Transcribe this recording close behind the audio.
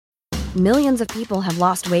Millions of people have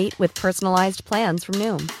lost weight with personalized plans from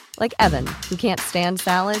Noom. Like Evan, who can't stand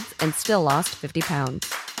salads and still lost 50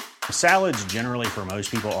 pounds. Salads generally for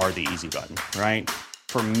most people are the easy button, right?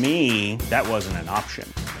 For me, that wasn't an option.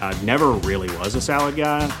 I never really was a salad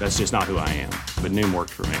guy. That's just not who I am. But Noom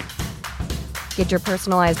worked for me. Get your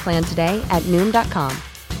personalized plan today at Noom.com.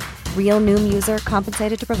 Real Noom user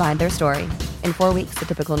compensated to provide their story. In 4 weeks, the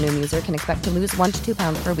typical Noom user can expect to lose 1 to 2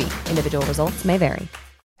 pounds per week. Individual results may vary.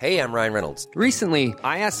 Hey, I'm Ryan Reynolds. Recently,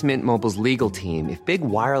 I asked Mint Mobile's legal team if big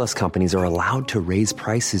wireless companies are allowed to raise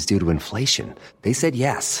prices due to inflation. They said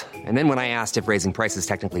yes. And then when I asked if raising prices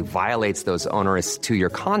technically violates those onerous 2-year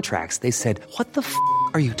contracts, they said, "What the f***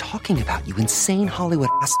 are you talking about, you insane Hollywood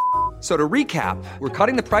ass?" So to recap, we're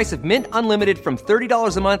cutting the price of Mint Unlimited from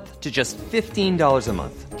 $30 a month to just $15 a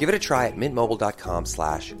month. Give it a try at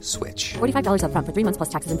mintmobile.com/switch. $45 up front for 3 months plus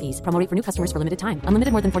taxes and fees. Promo rate for new customers for limited time.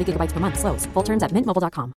 Unlimited more than 40 gigabytes per month. Slows full terms at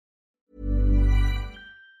mintmobile.com.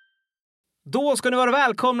 Då ska ni vara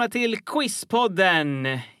välkomna till Quizpodden.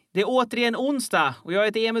 Det är återigen onsdag och jag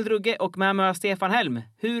heter Emil Drugge och med mig har Stefan Helm.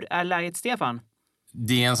 Hur är läget, Stefan?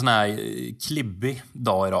 Det är en sån här klibbig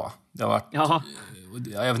dag idag. Det har varit... Ja.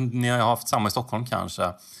 Jag vet inte, ni har haft samma i Stockholm kanske.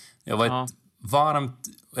 Det har varit varmt,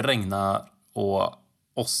 regna och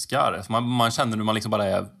åskar. Man känner hur man liksom bara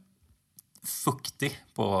är fuktig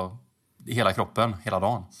på hela kroppen hela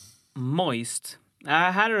dagen. Moist.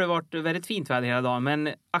 Här har det varit väldigt fint väder hela dagen, men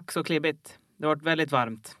ack så klibbigt. Det har varit väldigt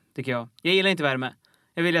varmt, tycker jag. Jag gillar inte värme.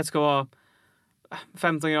 Jag vill att det ska vara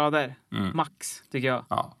 15 grader, max, tycker jag.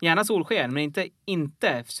 Ja. Gärna solsken, men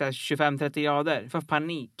inte 25-30 grader. För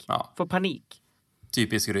panik. Ja. För panik.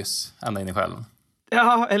 Typisk ryss, ända in i själven.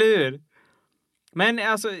 Ja, eller hur? Men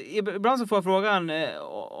alltså, ibland så får jag frågan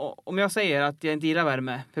om jag säger att jag inte gillar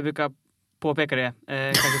värme. För jag brukar påpeka det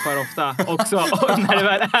kanske för ofta också när det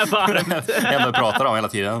väl är varmt. Jag pratar om hela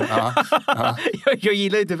tiden. Ja. Jag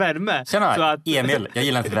gillar inte värme. Tjena, så att... Emil, jag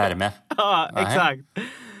gillar inte värme. Ja, exakt.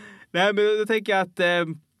 Nej, men då tänker jag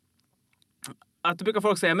att då brukar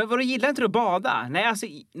folk säga, men vadå, gillar inte du att bada?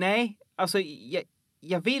 Nej, alltså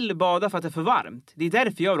jag vill bada för att det är för varmt. Det är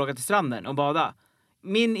därför jag vill åka till stranden och bada.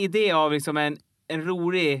 Min idé av liksom en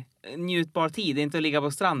rolig, njutbar tid är inte att ligga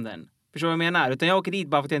på stranden. Förstår du vad jag menar? Utan jag åker dit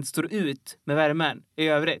bara för att jag inte står ut med värmen i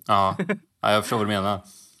övrigt. Ja, jag förstår vad du menar.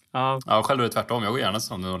 Ja, själv är det tvärtom. Jag går gärna till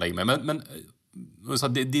stranden och lägger mig. Men så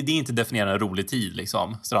det är inte definierande en rolig tid,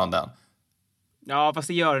 liksom, stranden. Ja, fast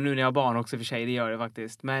det gör det nu när jag har barn också för sig. Det gör det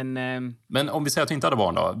faktiskt. Men om vi säger att du inte hade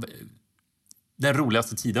barn då. Den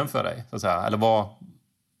roligaste tiden för dig, så att säga. Eller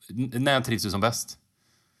när trivs du som bäst?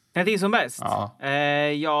 När jag trivs som bäst? Ja.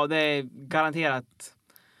 Ja, det är garanterat.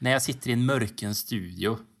 När jag sitter i en mörken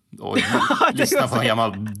studio och lyssnar på en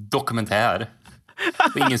gammal dokumentär.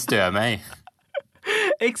 Och ingen stör mig.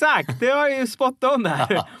 Exakt, det var ju spot on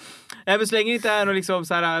där. Men så länge det inte är något liksom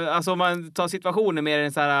så här, alltså om man tar situationen mer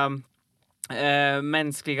än så här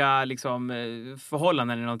mänskliga liksom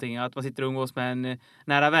förhållanden eller någonting, att man sitter och umgås med en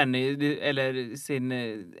nära vän eller sin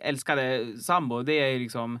älskade sambo, det är ju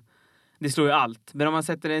liksom, det slår ju allt. Men om man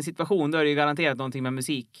sätter en situation, då är det ju garanterat någonting med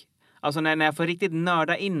musik. Alltså när jag får riktigt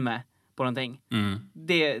nörda in med på någonting.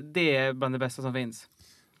 Det är bland det bästa som finns.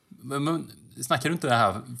 Men snackade du inte det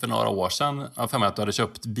här för några år sedan? För mig att du hade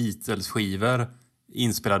köpt Beatles-skivor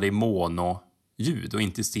inspelade i mono-ljud och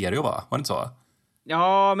inte i stereo, va? Var det inte så?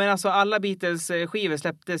 Ja, men alltså alla Beatles-skivor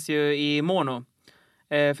släpptes ju i mono.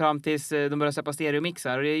 Fram tills de började släppa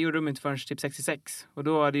stereomixar. Och det gjorde de inte förrän typ 66. Och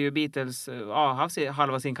då hade ju Beatles haft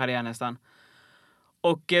halva sin karriär nästan.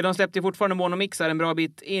 Och de släppte ju fortfarande monomixar en bra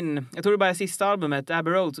bit in. Jag tror det bara är sista albumet,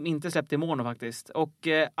 Abbey Road, som inte släppte i mono faktiskt. Och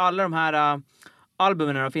alla de här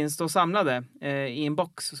albumen finns då samlade i en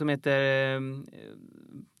box som heter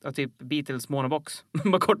typ Beatles monobox.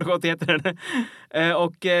 Bara kort och gott heter den.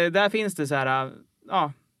 Och där finns det så här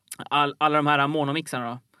alla de här monomixarna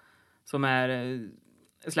då, som är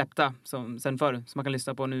släppta sen förr, som man kan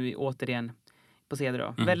lyssna på nu återigen på CD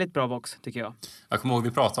då. Väldigt bra box tycker jag. Jag kommer ihåg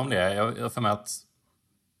vi pratade om det. Jag för mig att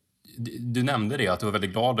du nämnde det, att du var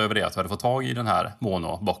väldigt glad över det, att du hade fått tag i den här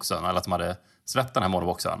monoboxen, eller att de hade släppt den här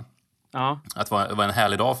monoboxen. Ja. Att det var en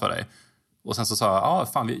härlig dag för dig. Och sen så sa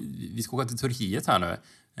jag, fan vi ska åka till Turkiet här nu.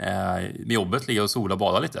 Med jobbet, ligga och sola och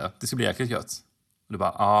bada lite. Det ska bli jäkligt gött. Och du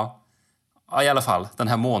bara, ja i alla fall, den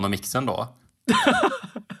här monomixen då.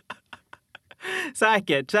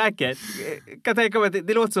 Säkert. Kan tänka mig att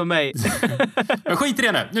det låter som mig. Men skit i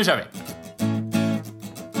det nu kör vi.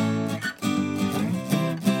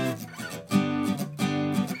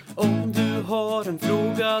 Om du har en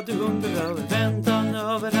fråga du undrar över, väntan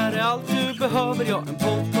över, här är allt du behöver. Ja, en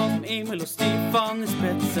podcast med Emil och Stefan i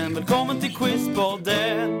spetsen. Välkommen till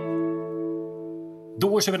Quizpodden.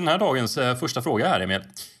 Då kör vi den här dagens första fråga här, Emil.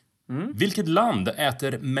 Vilket land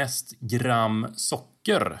äter mest gram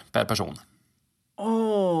socker per person?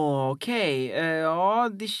 Okej. Ja,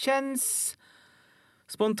 det känns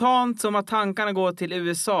spontant som att tankarna går till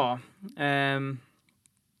USA.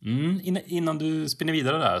 Innan du spinner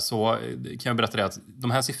vidare där så kan jag berätta dig att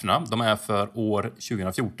de här siffrorna, de är för år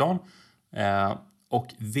 2014. Och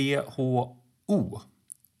WHO,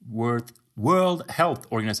 World Health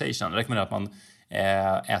Organization, rekommenderar att man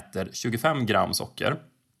äter 25 gram socker.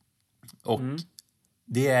 Och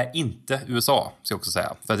det är inte USA, ska jag också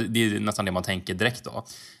säga. För det är nästan det man tänker direkt då.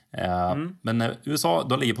 Men USA,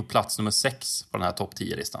 de ligger på plats nummer 6 på den här topp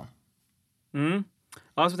 10-listan.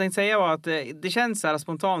 Ja, så jag tänkte säga var att det känns så här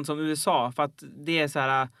spontant som USA. För att det är så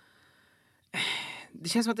här... Det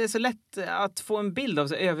känns som att det är så lätt att få en bild av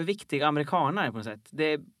så överviktiga amerikanare på något sätt. Det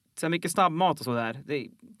är så mycket snabbmat och så där. Det är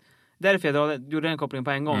därför jag gjorde den kopplingen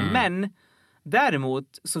på en gång. Men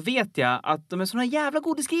däremot så vet jag att de är såna jävla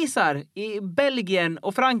godisgrisar i Belgien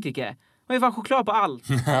och Frankrike. De har ju fan choklad på allt.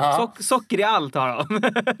 Socker i allt har de.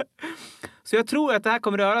 Så jag tror att det här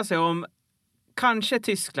kommer röra sig om kanske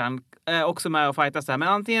Tyskland också med och fightas där. Men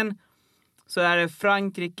antingen så är det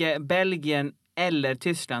Frankrike, Belgien eller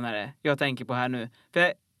Tyskland är det jag tänker på här nu. För jag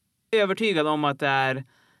är övertygad om att det är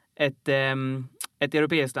ett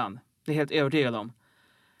europeiskt land. Det är helt övertygad om.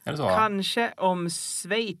 Är det så? Kanske om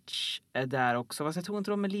Schweiz är där också. Fast jag tror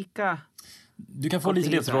inte de är lika... Du kan få lite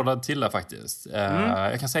ledtrådar till där faktiskt.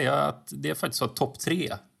 Jag kan säga att det är faktiskt så att topp 3,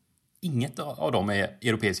 inget av dem är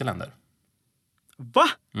europeiska länder. Va?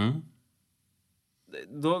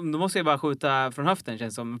 Då måste jag bara skjuta från höften,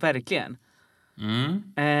 känns som. Verkligen.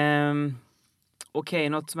 Okej,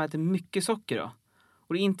 något som äter mycket socker då.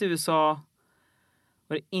 Och det är inte USA.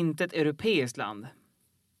 Och det är inte ett europeiskt land.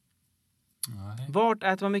 Nej. Vart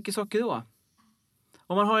äter man mycket socker då?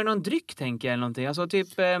 Om man har ju någon dryck, tänker jag, eller någonting. Alltså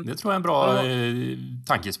typ... det tror jag är en bra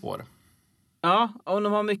tankespår. Ja, om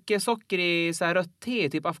de har mycket socker i så här rött te,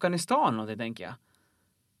 typ Afghanistan eller någonting, tänker jag.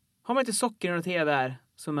 Har man inte socker i något te där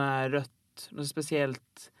som är rött, något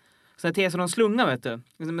speciellt... Så här te som de slungar, vet du.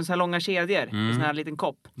 Med så här långa kedjor, i sån här liten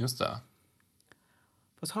kopp. Just det.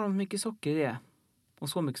 Fast har de mycket socker i det? Och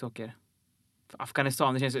så mycket socker?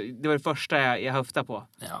 Afghanistan, det var det första jag höftade på.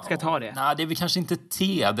 Ska jag ta det? Nej, det är väl kanske inte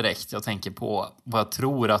te direkt jag tänker på. Vad jag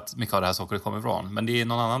tror att mycket av det här sockret kommer ifrån. Men det är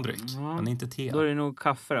någon annan dryck. Men inte te. Då är det nog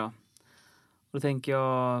kaffe då. Och då tänker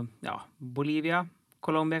jag, Bolivia,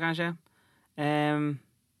 Colombia kanske.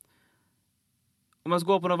 Om man ska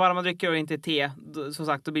gå på några varma drycker och inte te, som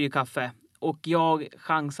sagt, då blir det kaffe. Och jag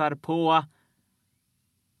chansar på...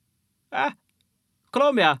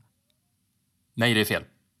 Colombia! Nej, det är fel.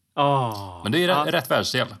 Men det är rätt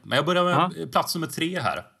världsdel. Men jag börjar med plats nummer 3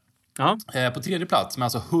 här. På tredje plats med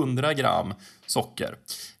alltså 100 gram socker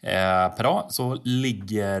per dag så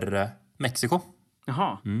ligger Mexiko.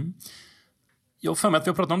 Jaha. Jag har för mig att vi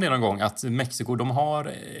har pratat om det någon gång, att Mexiko, de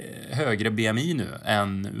har högre BMI nu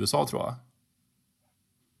än USA, tror jag.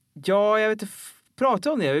 Ja, jag vet inte.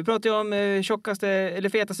 Prata om det. Vi pratade om tjockaste eller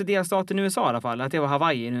fetaste delstaten i USA i alla fall. Att det var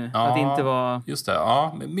Hawaii nu. Ja, att det inte var... just det.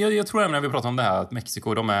 Ja. Men jag tror även när vi pratade om det här att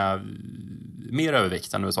Mexiko, de är mer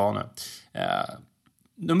övervikt än USA nu.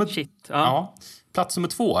 Shit. Ja. Plats nummer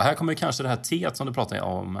 2. Här kommer kanske det här teet som du pratade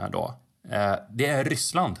om då. Det är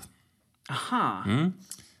Ryssland. Aha.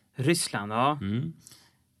 Ryssland, ja.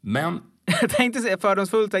 Men... jag tänkte säga,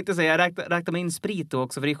 fördomsfullt tänkte säga, jag räknar med in sprit då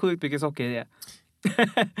också, för det är sjukt mycket socker i det.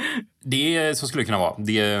 Det så skulle det kunna vara.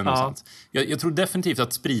 Det är nog sant. Jag tror definitivt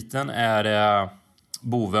att spriten är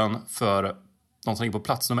boven för de som ligger på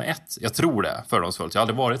plats nummer 1. Jag tror det, fördomsfullt. Jag har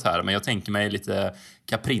aldrig varit här, men jag tänker mig lite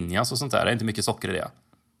Caprinas och sånt där. Det är inte mycket socker i det.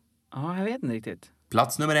 Ja, jag vet inte riktigt.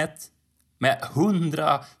 Plats nummer 1 med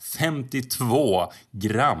 152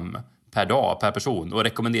 gram per dag per person. Och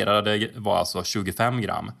rekommenderade var alltså 25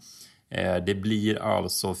 gram. Det blir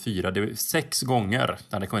alltså 6 gånger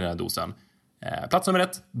den rekommenderade dosen. Plats nummer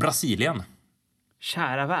 1, Brasilien.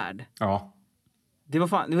 Kära värld. Ja. Det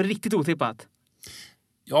var riktigt otippat.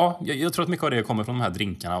 Ja, jag tror att mycket av det kommer från de här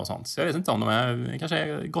drinkarna och sånt. Så jag vet inte om de kanske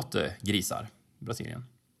är gott grisar i Brasilien.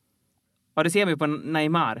 Ja, det ser vi på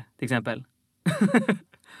Neymar till exempel.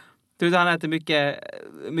 Du vet, han äter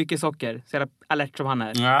mycket socker. Så jävla alert som han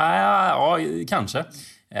är. Ja, kanske.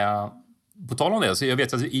 På tal om det, så jag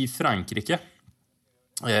vet att i Frankrike...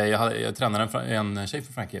 Jag tränade en tjej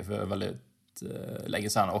från Frankrike för väldigt länge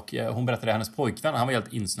sedan. Och hon berättade att hennes pojkvän, han var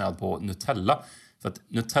helt insnöad på Nutella. För att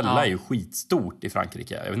Nutella är ju skitstort i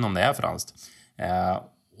Frankrike. Jag vet inte om det är franskt.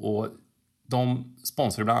 Och de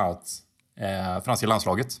sponsrar bland annat franska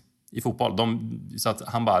landslaget. i fotboll. Så att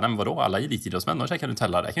han bara, nej men vadå, alla elitidrottsmän, de käkar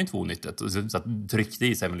Nutella, det kan ju inte vara onyttigt. Och så att tryckte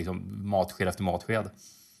i sig med liksom matsked efter matsked.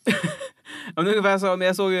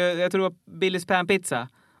 Jag såg jag tror Billys Panpizza.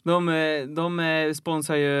 De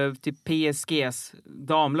sponsrar ju typ PSGs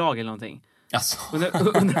damlag eller någonting. Alltså.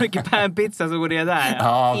 Undrar hur mycket panpizza så går det där?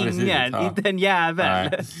 Ja, ingen, precis, ja. Inte en jävel.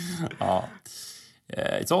 Nej. Ja.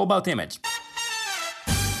 It's all about image.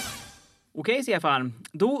 Okej, Stefan.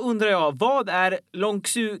 Då undrar jag, vad är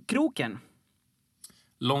Långxu-kroken?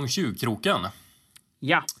 Långxu-kroken?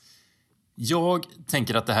 Ja. Jag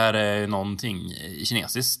tänker att det här är någonting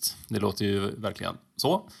kinesiskt. Det låter ju verkligen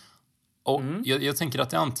så. Och jag tänker att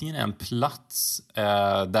det antingen är en plats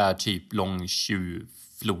där typ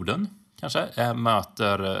Långxu-floden kanske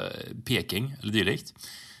möter Peking eller dylikt.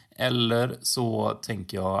 Eller så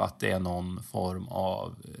tänker jag att det är någon form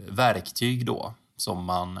av verktyg då som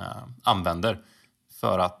man använder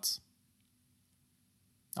för att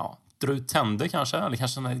dra ut tänder kanske. Eller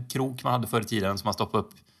kanske en här krok man hade förr i tiden som man stoppade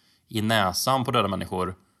upp i näsan på döda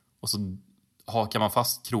människor. Och så hakar man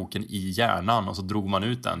fast kroken i hjärnan och så drog man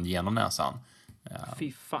ut den genom näsan.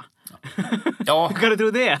 Fy fan. Ja. Hur kan du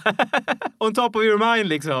tro det? On top of your mind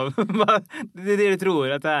liksom. Det är det du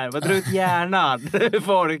tror att det är. Vad drar ut hjärnan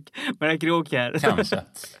folk med den här kroken? Kanske.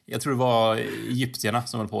 Jag tror det var egyptierna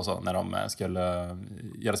som höll på så när de skulle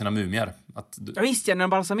göra sina mumier. Ja visst, när de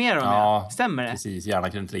balsamerar dem. Ja, stämmer det? Precis.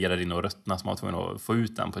 Hjärnan kunde inte ligga där inne och ruttna så man var tvungen att få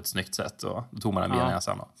ut den på ett snyggt sätt. Och då tog man den via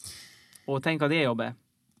näsan. Och tänk av det jobbet.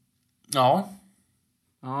 Ja.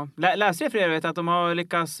 Ja. Läste jag för er att de har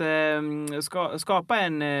lyckats skapa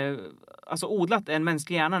odlat en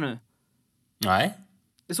mänsklig hjärna nu? Nej.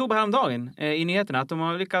 Det såg på häromdagen i nyheterna att de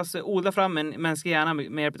har lyckats odla fram en mänsklig hjärna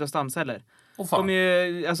med hjälp av stamceller. Fan. Det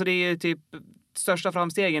är ju typ största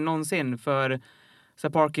framstegen någonsin för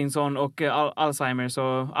Parkinson och Alzheimers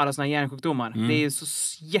och alla såna hjärnsjukdomar. Det är så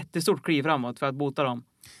jättestort kliv framåt för att bota dem.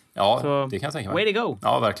 Ja, så, det kan jag tänka mig. Way to go!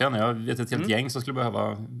 Ja, verkligen. Jag vet ett helt gäng som skulle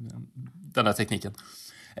behöva den där tekniken.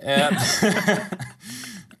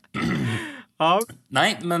 Ja.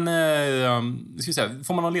 Nej, men ska vi säga,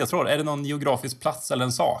 får man någon ledtråd? Är det någon geografisk plats eller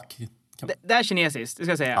en sak? Det är kinesiskt, det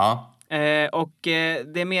ska jag säga. Ja. Och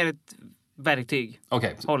det är mer ett verktyg.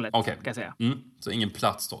 Hållet, kan jag säga. Så ingen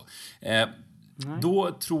plats då.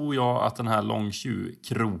 Då tror jag att den här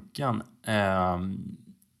Långxu-kroken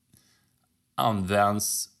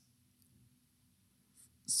används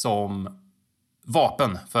som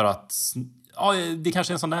vapen för att... Ja, det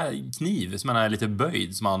kanske är en sån där kniv som är lite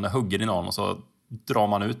böjd som man hugger i någon och så drar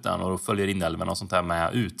man ut den och följer in älven och sånt där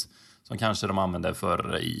med ut. Som kanske de använde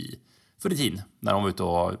förr i tiden när de var ute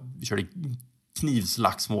och körde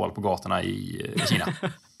knivslagsmål på gatorna i Kina.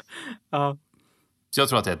 Ja. Så jag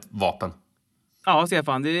tror att det är ett vapen. Ja,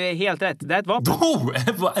 Stefan, du är helt rätt. Det är ett vapen.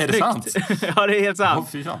 Är det sant? Ja, det är helt sant.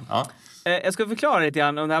 Fy fan. Ja. Jag ska förklara lite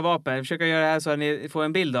grann om det här vapnet. Jag försöker göra det här så att ni får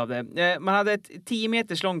en bild av det. Man hade ett 10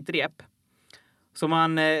 meters långt rep som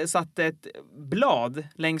man satte ett blad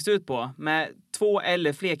längst ut på med 2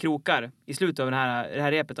 eller fler krokar i slutet av det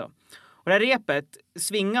här repet. Då. Och det här repet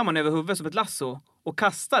svingar man över huvudet som ett lasso och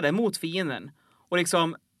kastade mot fienden och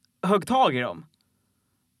liksom högg tag i dem.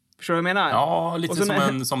 Förstår du vad jag menar? Ja,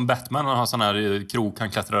 lite som Batman. Han har sån här krok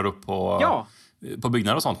han klättrar upp på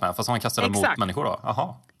byggnader och sånt med. Fast han kastar den mot människor då.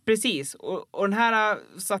 Aha. Precis. Och den här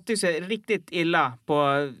satte sig riktigt illa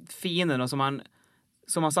på fienden och som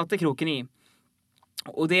han satte kroken i.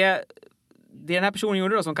 Och det den här personen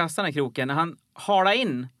gjorde då som kastade den här kroken, när han halade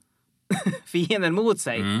in fienden mot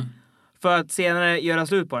sig för att senare göra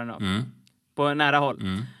slut på den då. På nära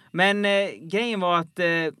håll. Men grejen var att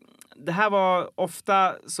det här var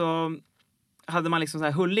ofta så hade man liksom så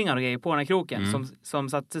här hullingar och grejer på den här kroken som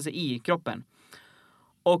satte sig i kroppen.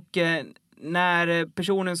 Och när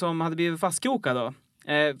personen som hade blivit fastkrokad då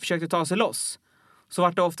försökte ta sig loss så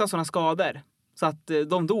var det ofta sådana skador så att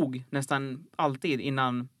de dog nästan alltid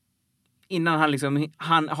innan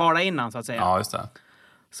han halade innan så att säga. Ja, just det.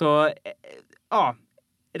 Så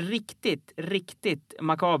riktigt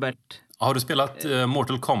makabert. Har du spelat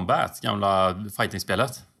Mortal Kombat, gamla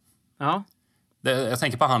fighting-spelet? Ja. Jag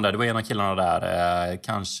tänker på han där, det var en av killarna där,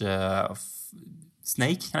 kanske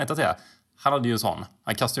Snake kan jag inte säga. Han hade ju en sån.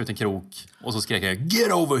 Han kastade ut en krok och så skrek han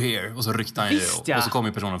 "Get over here!" och så ryckte han och så kom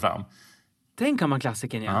ju personen fram. Den kan man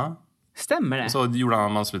klassiken, ja. Stämmer det? Och så gjorde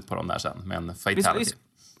man slut på dem där sen med en fatality.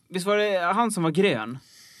 Visst var det han som var grön?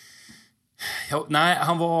 Ja, nej,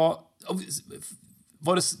 han var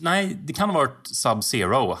nej, det kan ha varit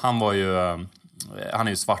Sub-Zero. Han är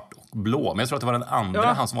ju svart och blå. Men jag tror att det var den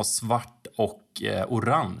andra, han som var svart och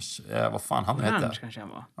orange. Vad fan han hette? Orange kanske han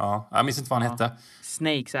var. Ja, jag minns inte vad han hette.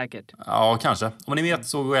 Snake säkert. Ja, kanske. Om ni vet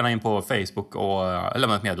så gå gärna in på Facebook och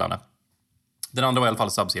lämna ett meddelande. Den andra var i alla fall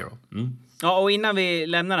Sub-Zero. Ja, och innan vi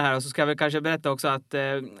lämnar det här så ska vi kanske berätta också att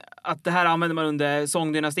det här använde man under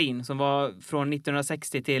Song-dynastin som var från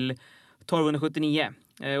 1960 till 1279.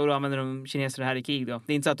 Och då använder de kineser det här i krig då.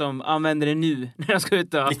 Det är inte så att de använder det nu när de ska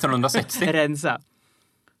ut och 1960? rensa.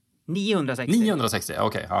 960. 960,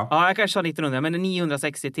 okej. Ja. Ja, jag kanske sa 1900, men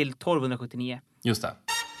 960 till 1279. Just det.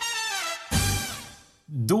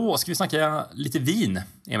 Då ska vi snacka lite vin,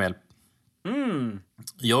 Emil.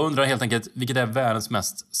 Jag undrar helt enkelt, vilket är världens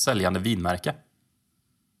mest säljande vinmärke?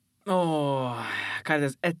 Kan det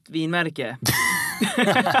ens ett vinmärke?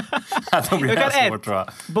 Det blir Jag kan svårt, tror jag.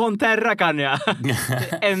 Bonterra kan jag.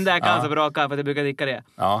 Det enda jag kan så bra för att jag brukar dricka det.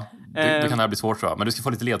 Ja, då kan det här bli svårt, tror jag. Men du ska få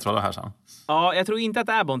lite ledtrådar här sen. Ja, jag tror inte att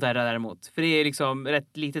det är Bonterra däremot. För det är liksom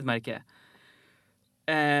rätt litet märke.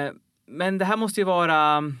 Men det här måste ju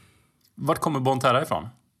vara... Vart kommer Bonterra ifrån?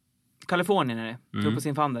 Kalifornien är det. Tror på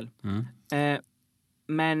sin fandel.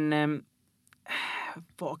 Men...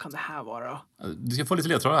 vad kan det här vara då? Du ska få lite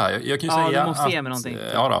ledtrådar här. Jag kan ju säga du måste ge att, mig någonting.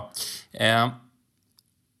 Ja då.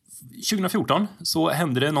 2014 så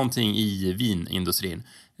hände det någonting i vinindustrin.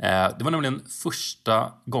 Det var nämligen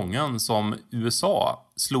första gången som USA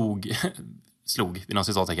slog inom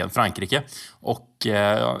citattecken Frankrike. Och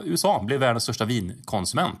USA blev världens största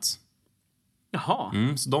vinkonsument. Jaha.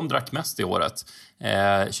 Så de drack mest i året.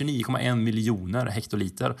 29,1 miljoner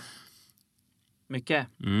hektoliter. Mycket.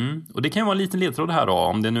 Och det kan ju vara en liten ledtråd här då,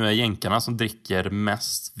 om det nu är jänkarna som dricker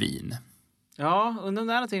mest vin. Ja, undrar om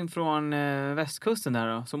det är någonting från västkusten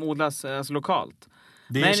där då, som odlas alltså lokalt.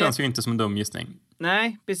 Det känns ju inte som en dum gissning.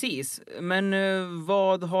 Nej, precis. Men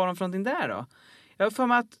vad har de för någonting där då? Jag har för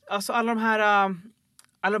mig att alltså, alla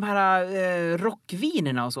de här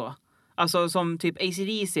rockvinerna och så. Alltså som typ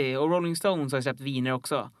AC/DC och Rolling Stones har släppt viner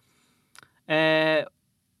också.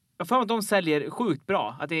 Jag får att de säljer sjukt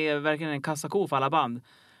bra. Att det är verkligen en kassako för alla band.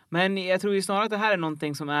 Men jag tror ju snarare att det här är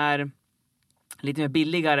någonting som är lite mer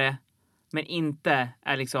billigare. Men inte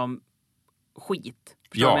är liksom skit.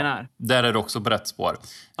 Förstår du vad jag menar? Där är det också på rätt spår.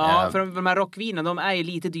 Ja, för de här rockvinerna, de är ju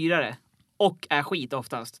lite dyrare. Och är skit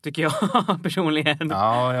oftast, tycker jag personligen.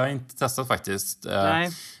 Ja, jag har inte testat faktiskt. Nej.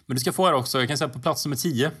 Men du ska få här också, jag kan säga på plats nummer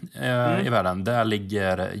 10 i världen. Där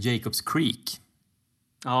ligger Jacobs Creek.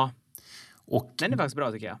 Ja. Och den är faktiskt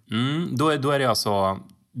bra tycker jag. Då är det alltså,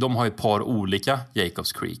 de har ett par olika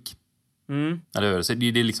Jacobs Creek. Eller hur? Så det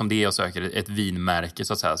är liksom det jag söker, ett vinmärke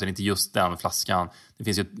så att säga. Så det är inte just den flaskan. Det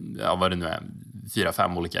finns ju, vad det nu är,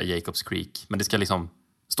 4-5 olika Jacobs Creek. Men det ska liksom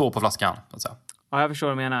stå på flaskan så att säga. Ja, jag förstår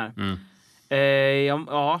vad du menar.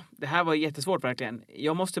 Ja, det här var jättesvårt verkligen.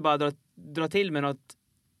 Jag måste bara dra till med något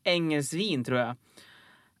engelskt vin tror jag.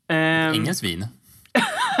 Engelskt vin?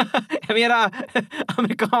 Jag menar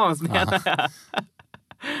amerikanskt menar jag.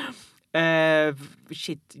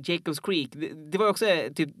 Jacobs Creek. Det var också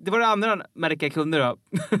typ, det var det andra märket jag kunde då.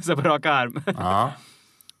 Så på rak arm. Ja.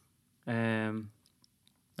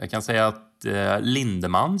 Jag kan säga att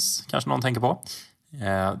Lindemans kanske någon tänker på.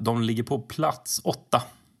 De ligger på plats 8.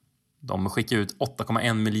 De skickar ut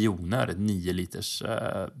 8,1 miljoner 9 liters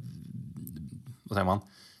vad säger man?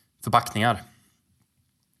 Förpackningar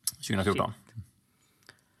 2014. Shit.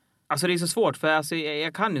 Alltså det är så svårt för alltså,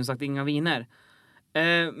 jag kan ju sagt inga viner.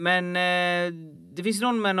 Men det finns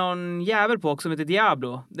någon med någon jävel på också som heter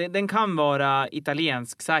Diablo. Den kan vara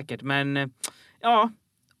italiensk säkert. Men ja,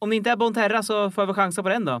 om det inte är Bonterra så får jag väl chansa på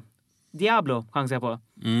den då. Diablo chansar jag på.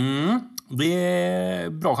 Det är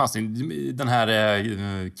bra chansning. Den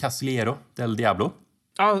här Casillero del Diablo.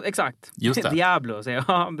 Ja, exakt. Just det. Diablo säger jag.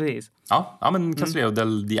 Ja, precis. Ja men Casillero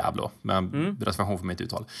del Diablo. Med reservation för mitt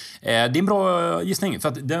uttal. Det är en bra gissning. För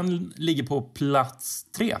att den ligger på plats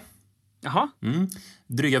 3. Jaha.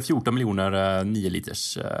 Dryga 14 miljoner 9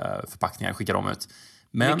 liters förpackningar skickar de ut.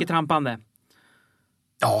 Men, mycket trampande.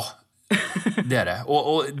 Ja, det är det.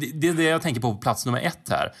 Och det är det jag tänker på plats nummer 1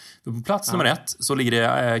 här. För på plats nummer 1 så ligger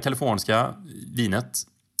det kaliforniska vinet.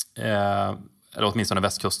 Eller åtminstone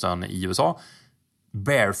västkusten i USA.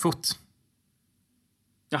 Barefoot.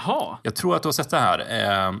 Jaha. Jag tror att du har sett det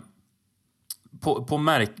här. På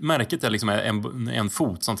märket är liksom en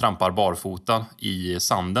fot som trampar barfota i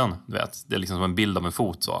sanden. Du vet. Det är liksom som en bild av en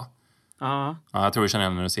fot så. Ja, jag tror du känner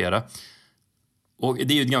igen när du ser det. Och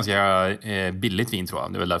det är ju ett ganska billigt vin tror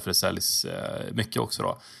jag. Det är väl därför det säljs mycket också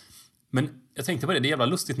då. Men jag tänkte på det är jävla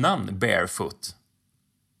lustigt namn, Barefoot.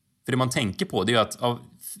 För det man tänker på det är ju att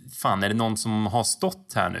fan är det någon som har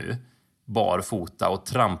stått här nu barfota och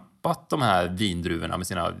trampat de här vindruvorna med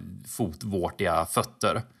sina fotvårtiga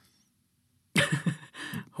fötter.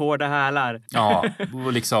 Hårda hälar. Ja,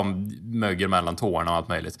 och liksom möger mellan tårna och allt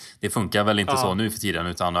möjligt. Det funkar väl inte så nu för tiden,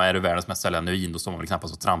 utan är du världens mest säljande vin, då står man väl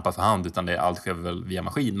knappast och trampar för hand, utan allt sker väl via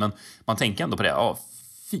maskin. Men man tänker ändå på det.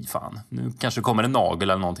 Fy fan, nu kanske kommer en nagel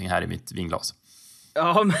eller någonting här i mitt vinglas.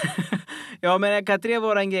 Men kan det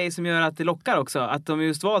vara en grej som gör att det lockar också? Att de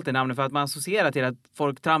just valt det namnet för att man associerar till att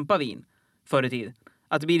folk trampar vin förr i tid.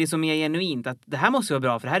 Att det blir liksom mer genuint. Att det här måste vara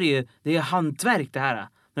bra, för det är ju hantverk det här.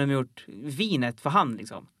 När de har gjort vinet för hand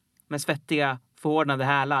liksom. Med svettiga, förhårdnade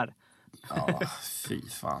hälar. Ja, fy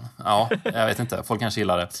fan. Ja, jag vet inte. Folk kanske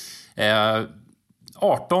gillar det.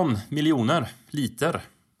 18 miljoner liter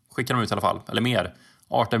skickar de ut i alla fall. Eller mer.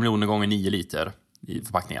 18 miljoner gånger 9 liter i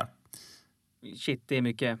förpackningar. Shit, det är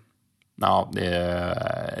mycket. Ja, det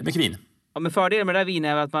är mycket vin. Ja, men fördelen med det där vinet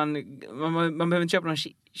är att man behöver inte köpa någon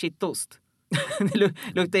shitost. Det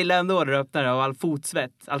luktar illa ändå när du öppnar det, och all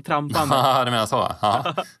fotsvett, all trampande. Ja, det menar så.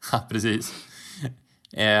 Ja, precis.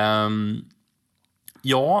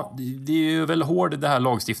 Ja, det är ju väl hård det här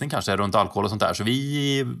lagstiftningen kanske runt alkohol och sånt där. Så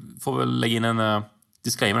vi får väl lägga in en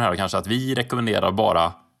disclaimer här kanske, att vi rekommenderar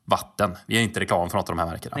bara vatten. Vi är inte reklam för något av de här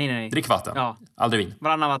märkena. Nej. Drick vatten. Ja. Aldrig vin.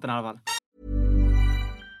 Varannan vatten i alla fall.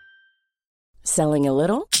 Selling a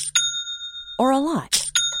little or a lot?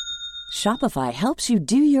 Shopify helps you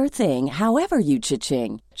do your thing however you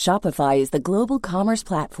cha-ching. Shopify is the global commerce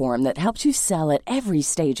platform that helps you sell at every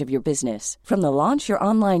stage of your business. From the launch your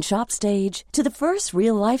online shop stage to the first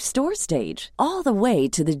real-life store stage, all the way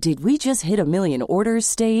to the did we just hit a million orders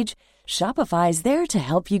stage. Shopify is there to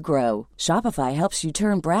help you grow. Shopify helps you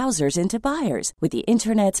turn browsers into buyers with the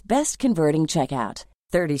internet's best converting checkout.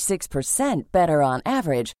 36% better on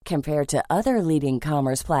average compared to other leading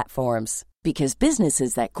commerce platforms. Because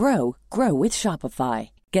businesses that grow, grow with Shopify.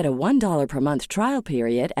 Get a $1 per month trial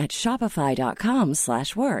period at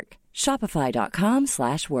shopify.com/work.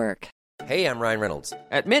 Shopify.com/work. Hey, I'm Ryan Reynolds.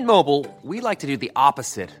 At Mint Mobile, we like to do the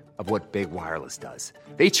opposite of what Big Wireless does.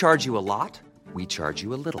 They charge you a lot, we charge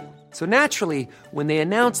you a little. So naturally, when they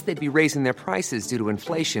announced they'd be raising their prices due to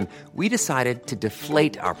inflation, we decided to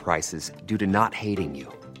deflate our prices due to not hating you.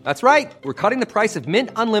 That's right. We're cutting the price of Mint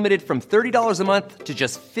Unlimited from $30 a month to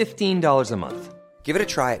just $15 a month. Give it a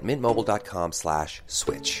try at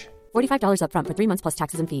mintmobile.com/switch. $45 up front for 3 months plus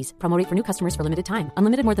taxes and fees. Promo rate for new customers for limited time.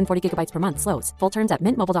 Unlimited more than 40 gigabytes per month. Slows full terms at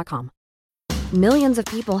mintmobile.com. Millions of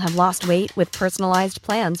people have lost weight with personalized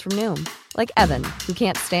plans from Noom. Like Evan, who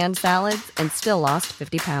can't stand salads and still lost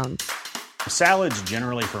 50 pounds. Salads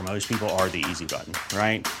generally for most people are the easy button,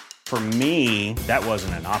 right? For me, that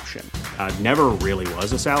wasn't an option. I never really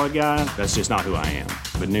was a salad guy. That's just not who I am.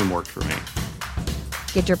 But Noom worked for me.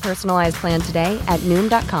 Get your personalized plan today at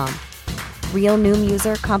Noom.com. Real Noom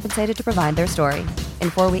user compensated to provide their story.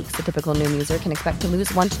 In 4 weeks, the typical Noom user can expect to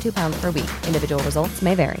lose 1 to 2 pounds per week. Individual results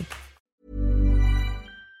may vary.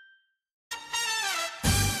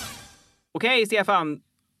 Okej, Stefan.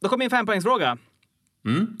 Då kommer min 5-poängsfråga.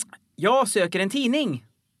 Jag söker en tidning.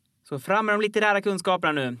 Så fram med de litterära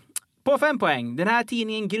kunskaperna nu. På 5 poäng. Den här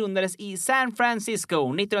tidningen grundades i San Francisco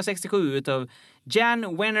 1967 utav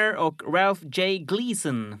Jan Wenner och Ralph J.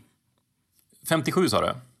 Gleason. 57 sa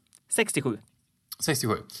du? 67.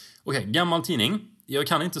 67. Okej, gammal tidning. Jag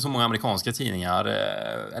kan inte så många amerikanska tidningar.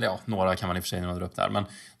 Eller ja, några kan man i och för sig dra upp där. Men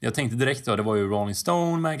jag tänkte direkt då, det var ju Rolling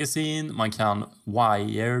Stone Magazine. Man kan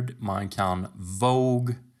Wired. Man kan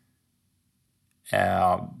Vogue.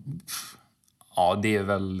 Ja, det är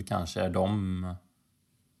väl kanske de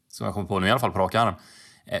som jag kommer på nu i alla fall på rak arm.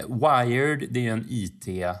 Wired, det är en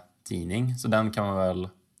IT-tidning. Så den kan man väl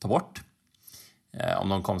ta bort. Om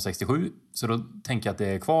de kom 67. Så då tänker jag att det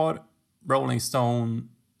är kvar Rolling Stone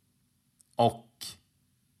och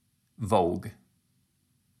Vogue.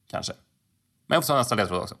 Kanske. Men jag får ta nästa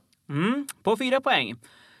ledtråd också. På 4 poäng.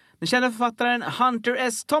 Den kända författaren Hunter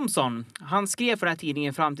S. Thompson. Han skrev för den här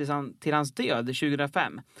tidningen fram till hans död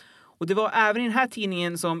 2005. Och det var även i den här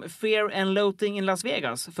tidningen som Fear and Loathing in Las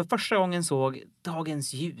Vegas för första gången såg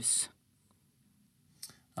dagens ljus.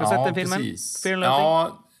 Har du sett den filmen? Precis. Fear and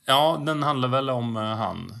Loathing? Ja, den handlar väl om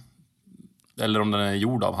han. Eller om den är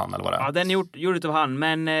gjord av han, eller vad det är. Ja, den är gjord av han.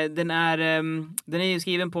 Men den är ju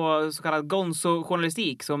skriven på så kallad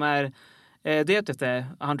Gonzo-journalistik som är döpt efter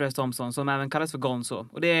Hunter S. Thompson, som även kallas för Gonzo.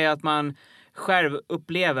 Och det är att man själv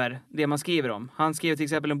upplever det man skriver om. Han skrev till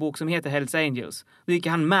exempel en bok som heter Hells Angels. Då gick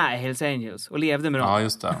han med i Hells Angels och levde med dem. Ja,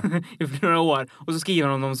 just det. I flera år. Och så skriver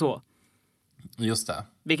han om dem så. Just det.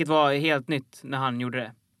 Vilket var helt nytt när han gjorde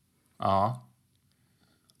det. Ja.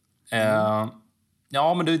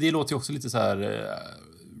 Ja, men det låter ju också lite så här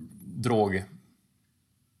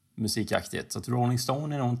drogmusikaktigt. Så att Rolling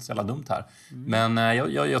Stone är nog inte så jävla dumt här. Men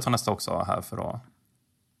jag tar nästa också här för att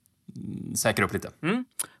säkra upp lite.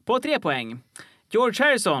 På 3 poäng. George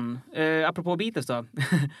Harrison, apropå Beatles då,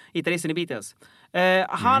 gitarristen i Beatles.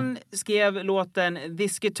 Han skrev låten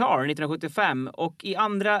This Guitar 1975 och i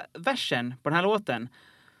andra versen på den här låten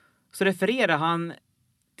så refererar han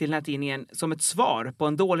till den här tidningen som ett svar på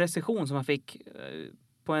en dålig recension som han fick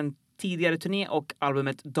på en tidigare turné och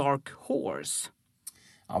albumet Dark Horse.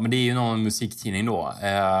 Ja, men det är ju någon musiktidning då.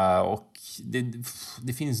 Och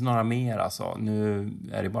det finns några mer alltså. Nu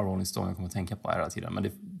är det bara Rolling Stone jag kommer att tänka på hela tiden.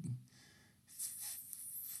 Men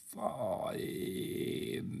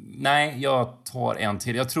nej, jag tar en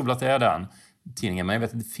till. Jag tror att det är den tidningen. Men jag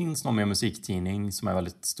vet att det finns någon mer musiktidning som är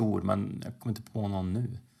väldigt stor. Men jag kommer inte på någon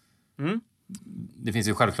nu. Det finns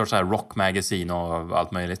ju självklart så här Rock Magazine och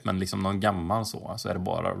allt möjligt. Men liksom någon gammal så är det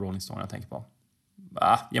bara Rolling Stone jag tänker på.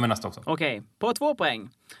 Ge mig nästa också. Okej, på 2 poäng.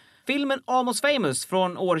 Filmen Almost Famous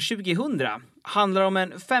från år 2000 handlar om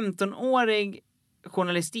en 15-årig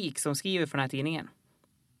journalistik som skriver för den här tidningen.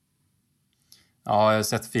 Ja, jag har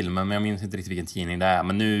sett filmen men jag minns inte riktigt vilken tidning det är.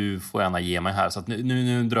 Men nu får jag gärna ge mig här. Så att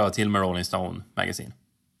nu drar jag till med Rolling Stone Magazine.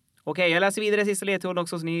 Okej, jag läser vidare sista ledtråd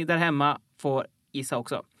också så ni där hemma får gissa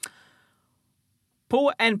också.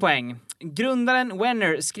 På 1 poäng. Grundaren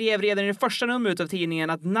Wenner skrev redan i det första numret av tidningen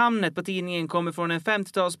att namnet på tidningen kommer från en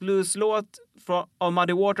 50-tals blueslåt av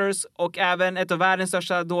Muddy Waters och även ett av världens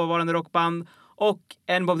största dåvarande rockband och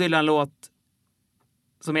en Bob Dylan-låt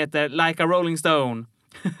som heter Like a Rolling Stone.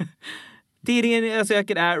 Tidningen jag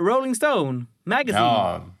söker är Rolling Stone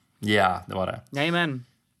Magazine. Ja, det var det. Jajamän.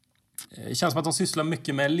 Det känns som att de sysslar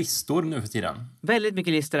mycket med listor nu för tiden. Väldigt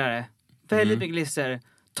mycket listor är det. Väldigt mycket listor.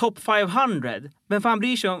 Top 500. Men fan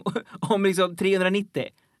bryr sig om liksom 390.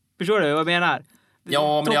 Förstår du vad jag menar?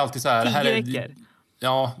 Ja, men det är alltid så här. 10 här räcker.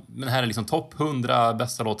 Ja, men här är liksom topp 100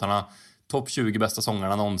 bästa låtarna. Topp 20 bästa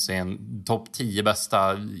sångarna någonsin. Topp 10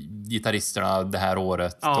 bästa gitarristerna det här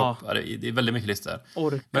året. Ja. Det är väldigt mycket listor.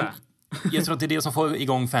 Orka. Men jag tror att det är det som får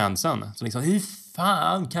igång fansen. Så liksom, hur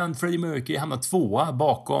fan kan Freddie Mercury hamna 2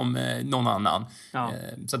 bakom någon annan? Ja.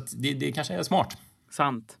 Så att det kanske är smart.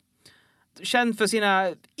 Sant. Känd för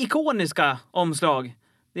sina ikoniska omslag.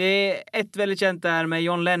 Det är ett väldigt känt där med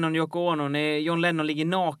John Lennon och Yoko Ono. När John Lennon ligger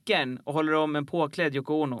naken och håller om en påklädd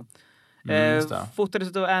Yoko Ono.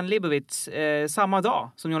 Fotades av Ann Leibovitz samma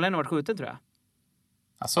dag som John Lennon var skjuten, tror jag.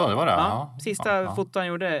 Alltså, det var det? Ja, sista foto han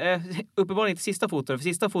gjorde. Uppenbarligen inte sista foto. För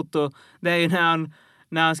sista foto, det är ju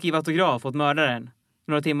när han skriver autograf åt mördaren.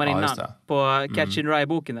 Några timmar innan. På Catch and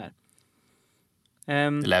Rye-boken där.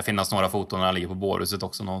 Det lär finnas några foton när han ligger på bårhuset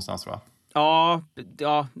också någonstans, tror jag.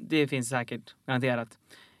 Ja, det finns säkert. Garanterat.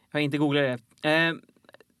 Jag har inte googlat det.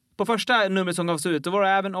 På första numret som gavs ut, då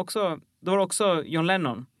var det också John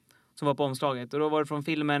Lennon som var på omslaget. Och då var det från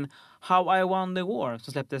filmen How I Won the War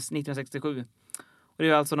som släpptes 1967. Och det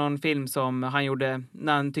är alltså någon film som han gjorde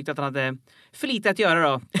när han tyckte att han hade för lite att göra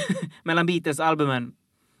då. Mellan Beatles-albumen.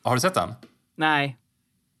 Har du sett den? Nej.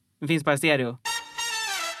 Den finns bara i stereo.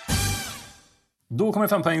 Då kommer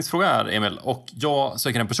 5-poängsfråga här, Emil. Och jag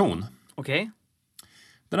söker en person. Okej.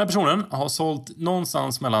 Den här personen har sålt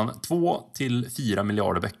någonstans mellan 2 till 4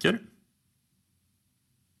 miljarder böcker.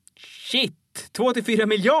 Shit! 2 till 4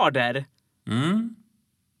 miljarder?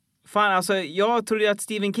 Fan, alltså jag trodde att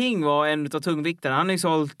Stephen King var en av tungviktarna. Han har ju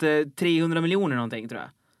sålt 300 miljoner någonting, tror jag.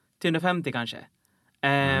 350 kanske.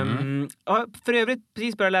 För övrigt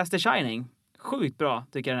precis börjat läsa The Shining. Sjukt bra,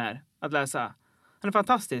 tycker jag den är. Att läsa. Han är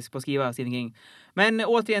fantastisk på att skriva, Stephen King. Men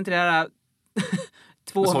återigen till det här...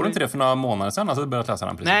 Såg du inte det för några månader sedan? Alltså, du började läsa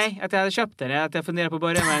den precis. Nej, att jag hade köpt den. Att jag funderade på att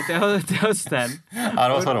börja med den till hösten. Ja,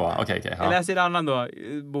 det var så då. Okej. Ja. Jag läste en annan då,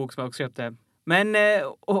 bok som jag också köpte. Men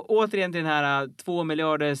återigen till den här 2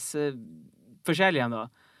 miljarders försäljaren då.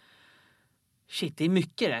 Shit, det är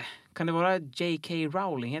mycket det. Kan det vara J.K.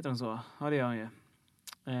 Rowling, heter hon så? Ja, det gör hon ju.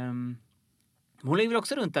 Hon ligger väl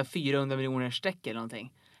också runt där 400 miljoner streck eller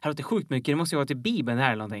någonting. Här låter sjukt mycket. Det måste ju vara till Bibeln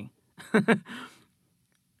här eller någonting.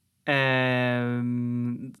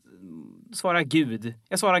 Svara Gud.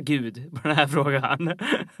 Jag svarar Gud på den här frågan.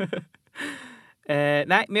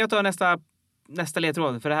 Nej, men jag tar nästa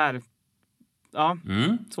ledtråd för det här. Ja,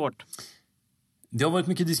 svårt. Det har varit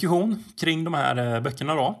mycket diskussion kring de här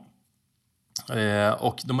böckerna då.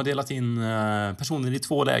 Och de har delat in personer i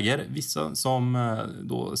 2 läger. Vissa som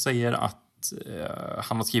då säger att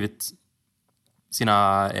han har skrivit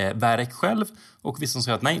sina verk själv, och vissa som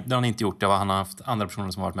säger att nej, det har han inte gjort. Det var han har haft andra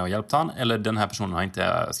personer som har varit med och hjälpt han, eller den här personen har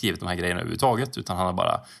inte skrivit de här grejerna överhuvudtaget, utan han har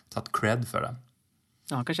bara tagit cred för det.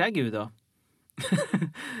 Ja, kanske är Gud då.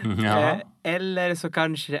 Ja. Eller så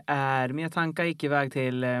kanske det är, mina tankar gick iväg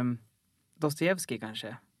till Dostojevskij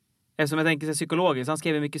kanske. Eftersom jag tänker sig psykologiskt, han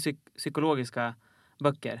skrev mycket psykologiska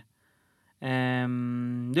böcker.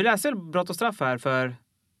 Du läste väl Brott och straff här för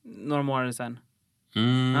några månader sedan?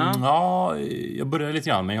 Ja, jag började lite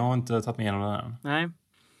grann, men jag har inte tagit mig igenom den än. Nej.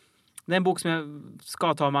 Det är en bok som jag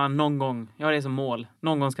ska ta med någon gång. Jag har det som mål.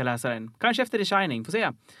 Någon gång ska jag läsa den. Kanske efter The Shining, får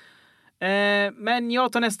se. Men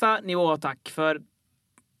jag tar nästa nivå, tack. För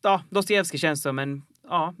Dostojevskij känns som en...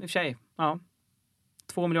 Ja, i och för sig. Ja.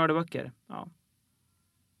 2 miljarder böcker. Ja.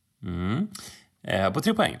 På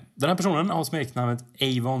 3 poäng. Den här personen har smeknamnet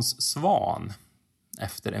Avons Svan.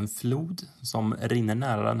 Efter en flod som rinner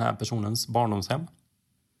nära den här personens barndomshem.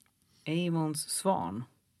 Avons Svan.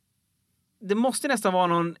 Det måste nästan vara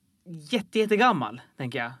någon jättegammal,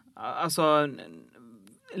 tänker jag. Alltså,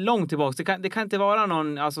 långt tillbaka. Det kan inte vara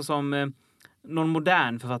någon, alltså som någon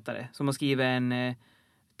modern författare som har skrivit en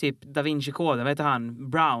typ Da Vinci-koden. Vad heter han?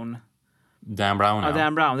 Brown. Dan Brown, ja.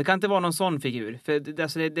 Dan Brown. Det kan inte vara någon sån figur. För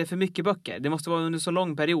det är för mycket böcker. Det måste vara under så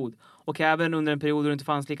lång period. Och även under en period då det inte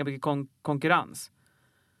fanns lika mycket konkurrens.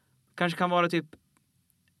 Kanske kan vara typ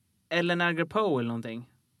Ellen Edgar Poe eller någonting.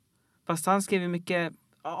 Fast han skrev ju mycket...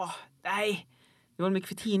 nej. Det var mycket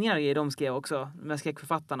för tidningar de skrev också. De här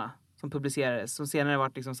skräckförfattarna som publicerades. Som senare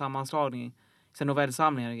varit liksom sammanslagning. Sen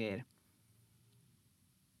novellsamlingar och grejer.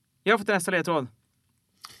 Jag har fått nästa ledtråd.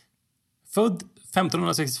 Född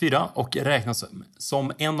 1564 och räknas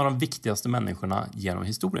som en av de viktigaste människorna genom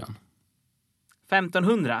historien.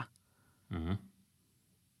 1500?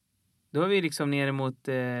 Då är vi liksom nere mot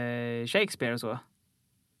Shakespeare och så.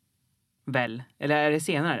 Väl? Eller är det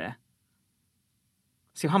senare?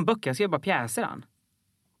 Ser han böcker? Jag ser bara pjäser han.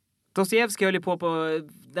 Dostojevskij höll ju på...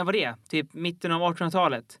 När var det? Typ mitten av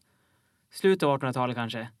 1800-talet. Slutet av 1800-talet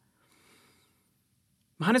kanske.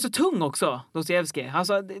 Men han är så tung också, Dostojevskij.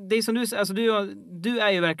 Alltså, det är som du... Alltså, du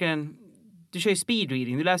är ju verkligen... Du kör ju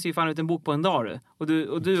speedreading. Du läser ju fan ut en bok på en dag. Och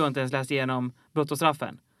du har inte ens läst igenom Brott och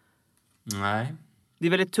straffen. Nej. Det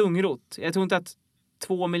är väldigt tungrott. Jag tror inte att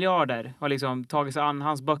 2 miljarder har liksom tagit sig an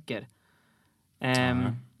hans böcker.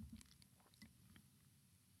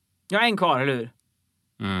 Jag har en kvar, eller hur?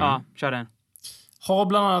 Ja, kör den. Har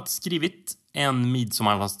bland annat skrivit En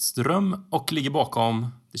midsommarnattsdröm och ligger bakom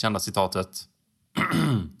det kända citatet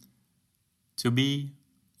To be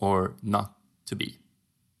or not to be.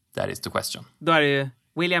 That is the question. Då är det ju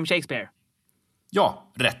William Shakespeare.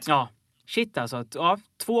 Ja, rätt. Ja, shit alltså. Ja,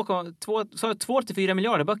 2-4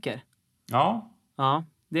 miljarder böcker. Ja. Ja,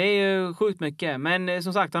 det är ju sjukt mycket. Men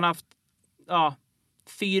som sagt, han har haft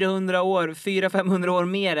 400-500 år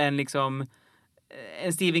mer än liksom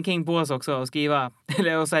en Stephen King på oss också att skriva,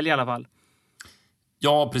 eller att sälja i alla fall.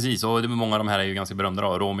 Ja, precis. Och många av de här är ju ganska berömda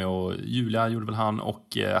då. Romeo och Julia gjorde väl han,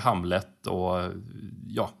 och Hamlet och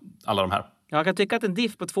alla de här. Jag kan tycka att en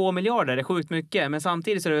diff på 2 miljarder är sjukt mycket, men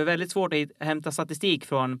samtidigt så är det väldigt svårt att hämta statistik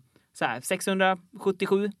från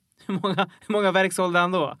 677. Hur många verk sålde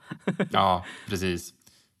han då? Ja, precis.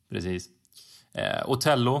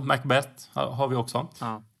 Othello, Macbeth har vi också.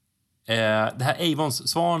 Ja. Det här Avons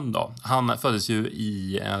Svan då, han föddes ju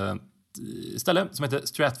i ett ställe som heter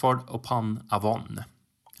Stratford upon Avon.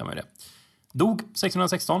 Kan man ju det. Dog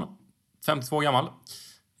 1616, 52 gammal.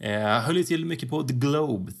 Höll ju till mycket på The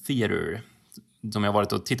Globe Theatre, som jag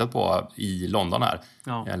varit och tittat på i London här.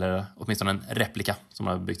 Ja. Eller åtminstone en replika som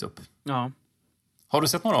har byggt upp. Ja. Har du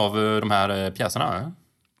sett några av de här pjäserna?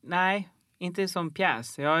 Nej, inte som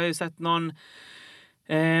pjäs. Jag har ju sett någon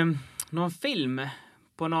film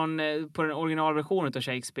på den originalversionen av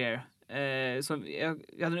Shakespeare.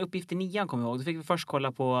 Jag hade en uppgift i 9:an, kommer jag ihåg. Då fick vi först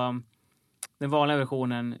kolla på den vanliga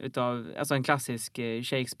versionen utav, alltså en klassisk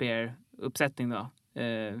Shakespeare-uppsättning då,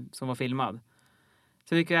 som var filmad.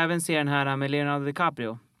 Så vi kan även se den här med Leonardo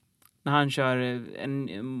DiCaprio när han kör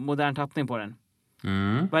en modern tappning på den.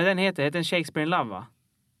 Vad är den heter? Heter den Shakespeare in Love, va?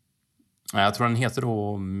 Jag tror den heter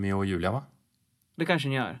Romeo och Julia, va? Det kanske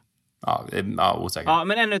den gör. Ja, osäker. Ja,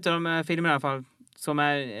 men en av de filmerna i alla fall som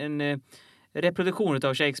är en reproduktion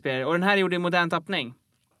av Shakespeare. Och den här gjorde en modern tappning.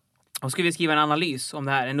 Och skulle vi skriva en analys om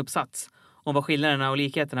det här, en uppsats om vad skillnaderna och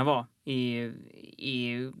likheterna var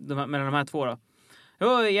mellan de här två då. Det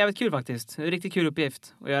var jävligt kul faktiskt. En riktigt kul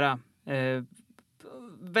uppgift att göra.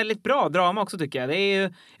 Väldigt bra drama också, tycker jag. Det är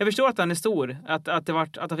ju, jag förstår att han är stor,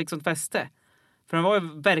 att han fick sånt fäste. För han var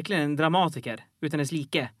ju verkligen en dramatiker utan dess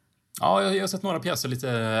like. Ja, jag har sett några pjäser lite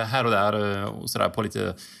här och där och sådär på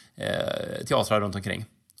lite teatrar runt omkring.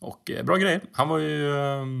 Och bra grejer. Han var ju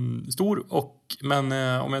stor, men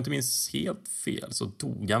om jag inte minns helt fel så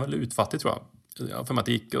dog han väl utfattig, tror jag. För att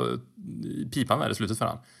det gick pipan där i slutet för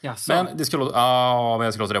han. Jaså. Men jag skulle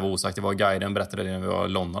låta det vara osagt. Det var guiden berättade det när vi var i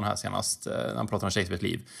London här senast. När han pratade om Shakespeares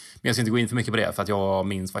liv. Men jag ska inte gå in för mycket på det, för att jag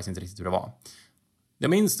minns faktiskt inte riktigt hur det var. Det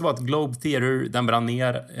minst var att Globe Theatre, den brann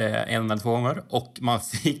ner 1 eller 2 gånger. Och man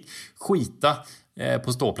fick skita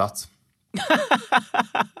på ståplats.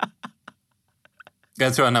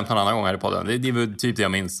 Jag tror jag nämnt någon annan gång här i podden. Det är väl typ det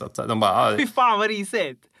jag minns. Att de bara... Fy fan vad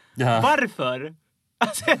risigt. Ja. Varför?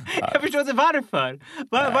 Alltså, jag förstår inte varför.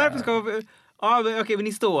 Varför ska... Okej, men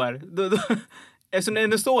ni står. Eftersom när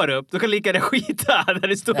du står upp, då kan lika det skita där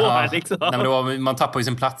du står. Liksom. Nej, men man tappar ju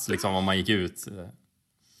sin plats liksom, om man gick ut.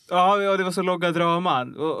 Ja, det var så långa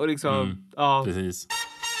draman. Och liksom, ja. Precis.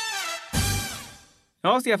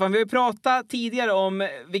 Ja, Stefan, vi har ju pratat tidigare om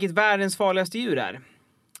vilket världens farligaste djur är.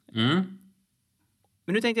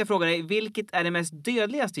 Men nu tänkte jag fråga dig, vilket är det mest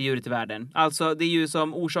dödligaste djuret i världen? Alltså det djur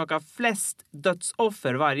som orsakar flest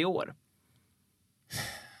dödsoffer varje år.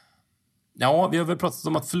 Ja, vi har väl pratat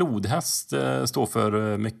om att flodhäst står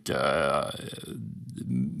för mycket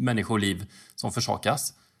människoliv som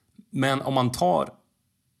försakas. Men om man tar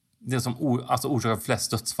det som orsakar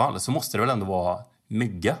flest dödsfall, så måste det väl ändå vara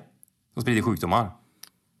mygga som sprider sjukdomar.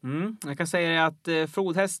 Jag kan säga att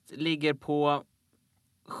flodhäst ligger på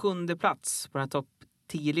 7:e plats på den här topp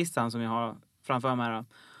 10-listan som jag har framför mig här.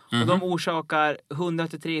 Och de orsakar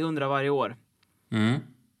 100-300 varje år.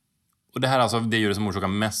 Och det här är alltså det djur som orsakar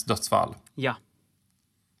mest dödsfall? Ja.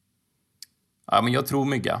 Ja, men jag tror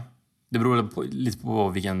mygga. Det beror lite på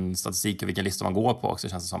vilken statistik och vilken lista man går på också,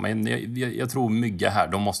 känns det som. Men jag tror mygga här,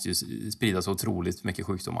 de måste ju sprida så otroligt mycket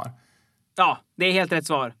sjukdomar. Ja, det är helt rätt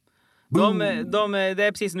svar. Det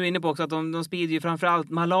är precis som du är inne på också, att de sprider ju framförallt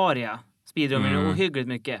malaria. Sprider de ohyggligt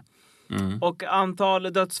mycket. Och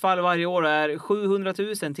antal dödsfall varje år är 700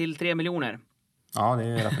 000 till 3 miljoner. Ja, det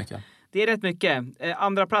är rätt mycket. Det är rätt mycket.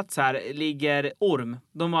 Andra plats här ligger orm.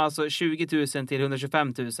 De har alltså 20 000 till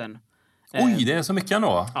 125 000. Oj, det är så mycket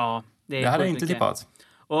ändå. Ja, det här är inte tippat.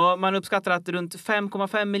 Och man uppskattar att runt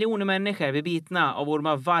 5,5 miljoner människor blir bitna av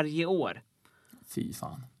ormar varje år. Fy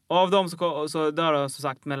fan. Och av dem så dör det, som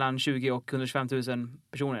sagt, mellan 20 och 125 000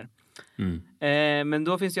 personer. Men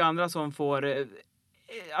då finns det ju andra som får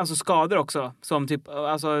alltså skador också. Som typ,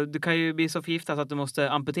 alltså, du kan ju bli så förgiftad att du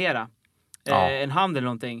måste amputera en hand eller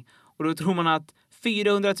någonting. Och då tror man att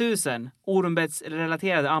 400 000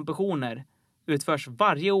 ormbettsrelaterade amputationer utförs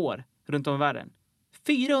varje år runt om i världen.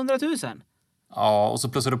 400 000! Ja, och så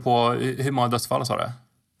plussar du på hur många dödsfall sa du?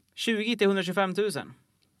 20 till 125 000.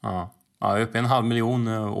 Ja, uppe i 500 000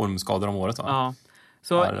 ormskador om året. Va? Ja,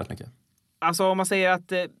 så ja, det är rätt mycket. Alltså om man säger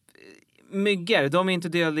att myggor, de är inte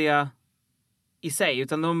dödliga i sig,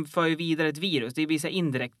 utan de för ju vidare ett virus. Det blir så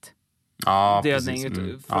indirekt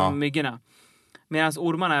dödning från myggorna. Medan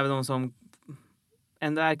ormarna är väl de som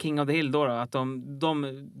ändå är king of the hill då, att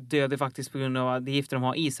de dödar faktiskt på grund av det gifter de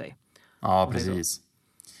har i sig. Ja, precis.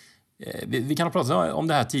 Vi kan ha pratat om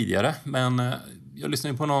det här tidigare, men jag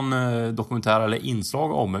lyssnade på någon dokumentär eller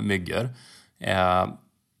inslag om myggor.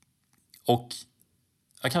 Och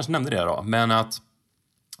jag kanske nämnde det då, men att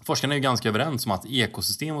forskarna är ju ganska överens om att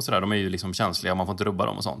ekosystem och sådär, de är ju liksom känsliga, man får inte rubba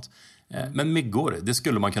dem och sånt. Men myggor, det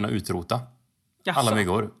skulle man kunna utrota. Jaså? Alla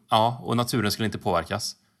myggor. Ja, och naturen skulle inte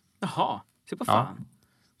påverkas. Jaha, se på fan. Ja.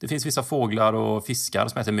 Det finns vissa fåglar och fiskar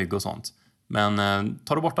som äter mygg och sånt. Men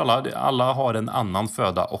tar du bort alla har en annan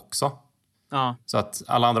föda också. Ja. Så att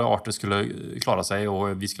alla andra arter skulle klara sig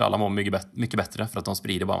och vi skulle alla må mycket bättre för att de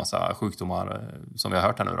sprider bara massa sjukdomar som vi har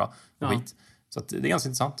hört här nu då. Och skit. Så att det är ganska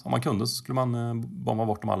intressant. Om man kunde så skulle man bomba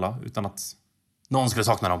bort dem alla utan att någon skulle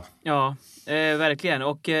sakna dem. Ja, verkligen.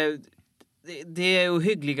 Och det är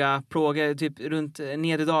ohyggliga plågor typ runt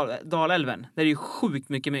nedre Dalälven. Där är ju sjukt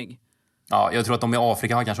mycket mygg. Ja, jag tror att de i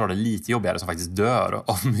Afrika kanske har det lite jobbigare som faktiskt dör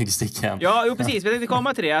av myggsticken. Ja, jo, precis. Jag tänkte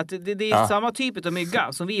komma till det. Att det är samma typ av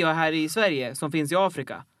mygga som vi har här i Sverige som finns i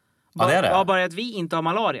Afrika. Ja, det är det. Ja, bara att vi inte har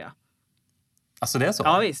malaria. Alltså det är så?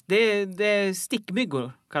 Ja, visst. Det är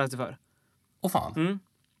stickmyggor kallas det för. Åh fan.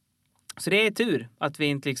 Så det är tur att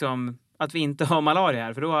vi inte har malaria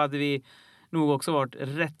här. För då hade vi nog också varit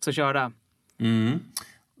rätt så körda.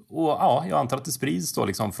 Och ja, jag antar att det sprids då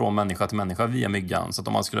liksom från människa till människa via myggan. Så att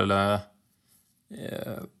om man skulle...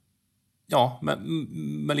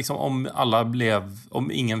 men liksom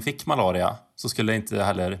om ingen fick malaria så skulle inte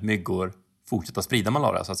heller myggor fortsätta sprida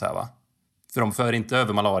malaria så att säga, va? För de för inte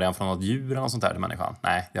över malarian från något djur eller något sånt där till människan.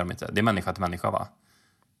 Nej, det gör de inte. Det är människa till människa, va?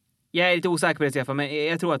 Jag är lite osäker på det, Stefan, men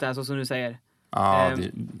jag tror att det är så som du säger. Ja,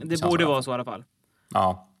 det borde vara så i alla fall.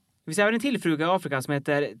 Ja. Vi ser även en till fluga i Afrika som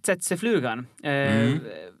heter tsetseflugan.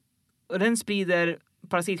 Och den sprider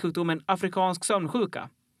parasitsjukdomen afrikansk sömnsjuka.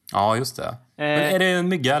 Ja, just det. Men är det en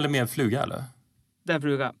mygga eller mer fluga, eller? Den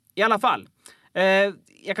fluga. I alla fall.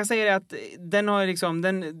 Jag kan säga det att den har liksom...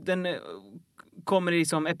 Den kommer i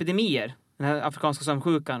liksom epidemier den här afrikanska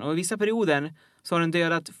sömnsjukan. Och i vissa perioden så har den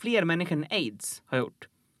dödat fler människor än AIDS har gjort.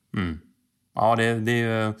 Ja, det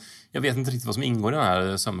är, jag vet inte riktigt vad som ingår i den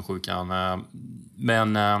här sömnsjukan.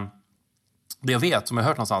 Men det jag vet, som jag har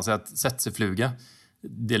hört någonstans, är att tsetsefluga,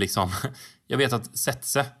 det är liksom... Jag vet att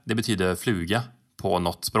tsetse, det betyder fluga på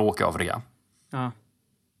något språk i Afrika. Ja.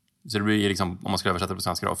 Så det blir liksom, om man ska översätta på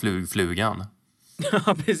svenska då, flugan.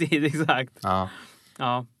 Ja, precis, exakt. Ja.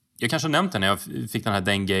 Ja. Jag kanske har nämnt det när jag fick den här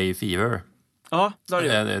dengue fever. Ja, det har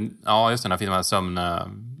du. Ja, just det, när jag fick de här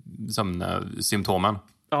sömnsymptomen.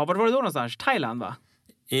 Ja, var var du då någonstans? Thailand, va?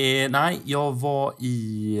 Nej, jag var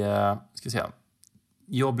i... ska jag säga.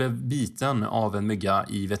 Jag blev biten av en mygga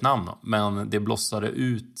i Vietnam. Men det blossade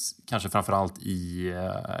ut kanske framförallt i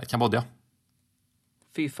Kambodja.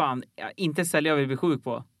 Fy fan, inte ställe jag vill bli sjuk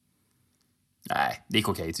på. Nej, det gick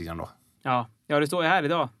okej tycker jag ändå. Ja, det står ju här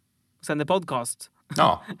idag. Och sänder podcast.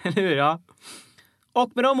 Ja. Eller hur, ja.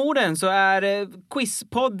 Och med de orden så är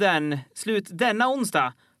quizpodden slut denna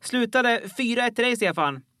onsdag. Slutade 4-1 till dig,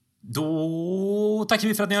 Stefan. Då tackar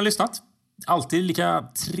vi för att ni har lyssnat. Alltid lika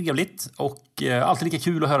trevligt och alltid lika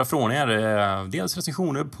kul att höra från er. Dels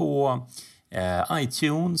recensioner på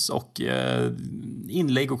iTunes och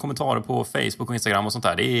inlägg och kommentarer på Facebook och Instagram och sånt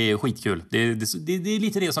där. Det är skitkul. Det är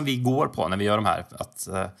lite det som vi går på när vi gör de här. Att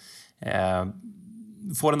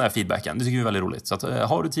få den där feedbacken. Det tycker vi är väldigt roligt. Så att,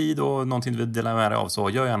 har du tid och någonting du vill dela med dig av, så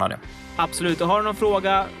gör gärna det. Absolut. Och har du någon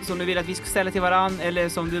fråga som du vill att vi ska ställa till varann eller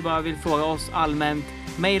som du bara vill fråga oss allmänt,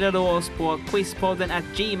 mejla då oss på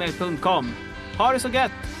quizpodden@gmail.com. Ha det så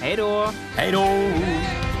gött. Hej då! Hej då!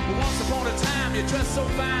 Once upon a time you dressed so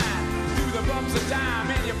fine, through the bumps of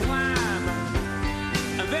time and you climb,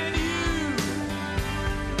 and then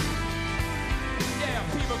yeah,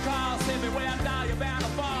 people call, say me where down you're bound to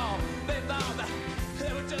fall. They thought that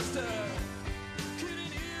they were just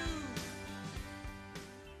kidding you.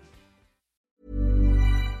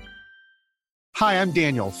 Hi, I'm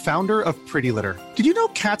Daniel, founder of Pretty Litter. Did you know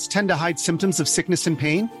cats tend to hide symptoms of sickness and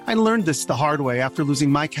pain? I learned this the hard way after losing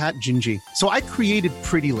my cat, Gingy. So I created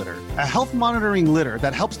Pretty Litter, a health monitoring litter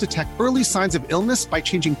that helps detect early signs of illness by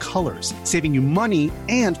changing colors, saving you money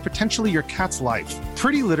and potentially your cat's life.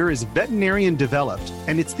 Pretty Litter is veterinarian developed,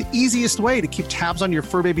 and it's the easiest way to keep tabs on your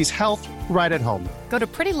fur baby's health right at home. Go to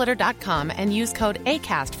prettylitter.com and use code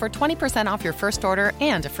ACAST for 20% off your first order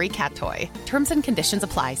and a free cat toy. Terms and conditions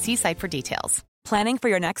apply. See site for details. Planning for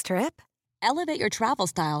your next trip? Elevate your travel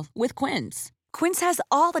style with Quince. Quince has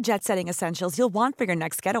all the jet-setting essentials you'll want for your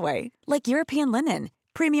next getaway, like European linen,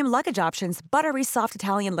 premium luggage options, buttery soft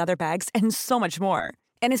Italian leather bags, and so much more.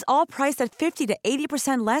 And is all priced at 50 to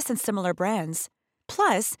 80% less than similar brands.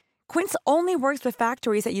 Plus, Quince only works with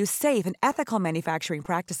factories that use safe and ethical manufacturing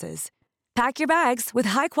practices. Pack your bags with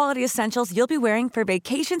high-quality essentials you'll be wearing for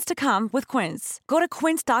vacations to come with Quince. Go to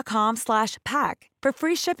quince.com/pack for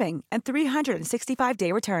free shipping and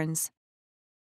 365-day returns.